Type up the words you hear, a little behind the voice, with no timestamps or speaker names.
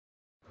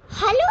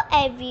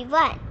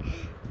everyone,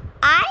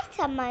 I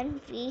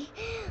Samanvi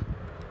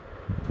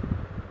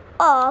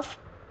of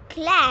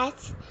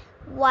class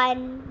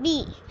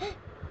 1B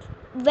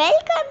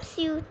welcomes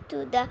you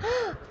to the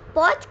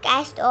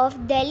podcast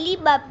of Delhi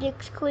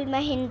Public School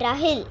Mahendra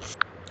Hills.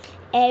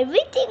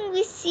 Everything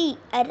we see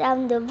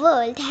around the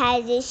world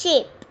has a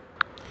shape.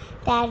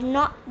 There's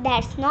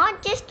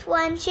not just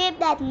one shape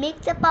that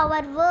makes up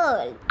our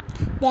world.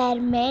 There are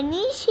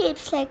many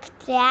shapes like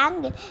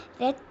triangle,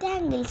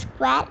 rectangle,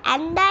 square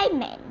and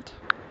diamond.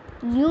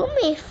 You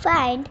may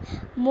find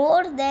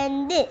more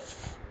than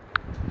this.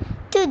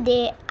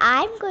 Today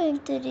I'm going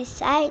to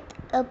recite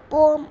a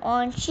poem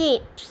on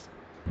shapes.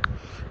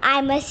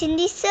 I'm a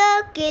cindy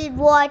circle,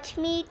 watch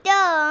me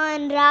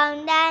turn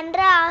round and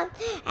round,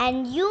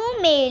 and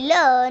you may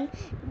learn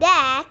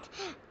that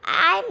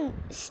I'm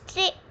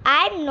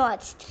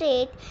not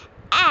straight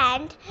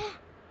and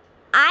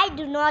I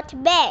do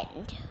not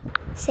bend.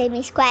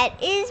 Semi-square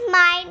is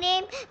my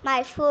name,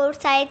 my four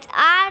sides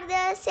are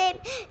the same.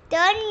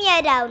 Turn me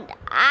around,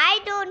 I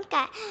don't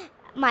care.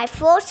 My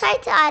four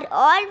sides are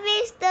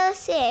always the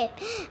same.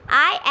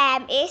 I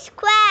am a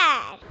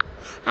square.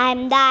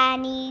 I'm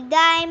Danny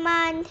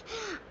Diamond.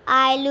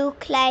 I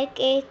look like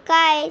a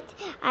kite.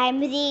 I'm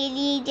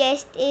really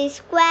just a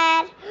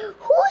square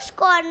whose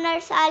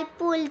corners are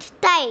pulled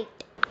tight.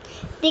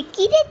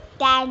 Tricky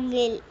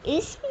rectangle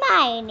is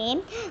my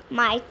name.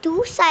 My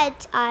two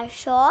sides are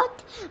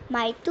short.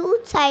 My two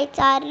sides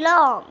are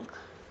long.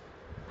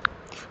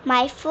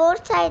 My four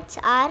sides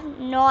are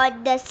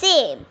not the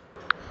same.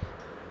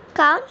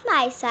 Count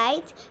my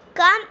sides.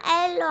 Come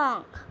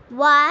along.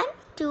 1,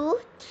 2,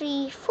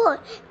 3, 4.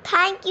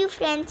 Thank you,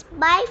 friends.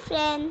 Bye,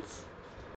 friends.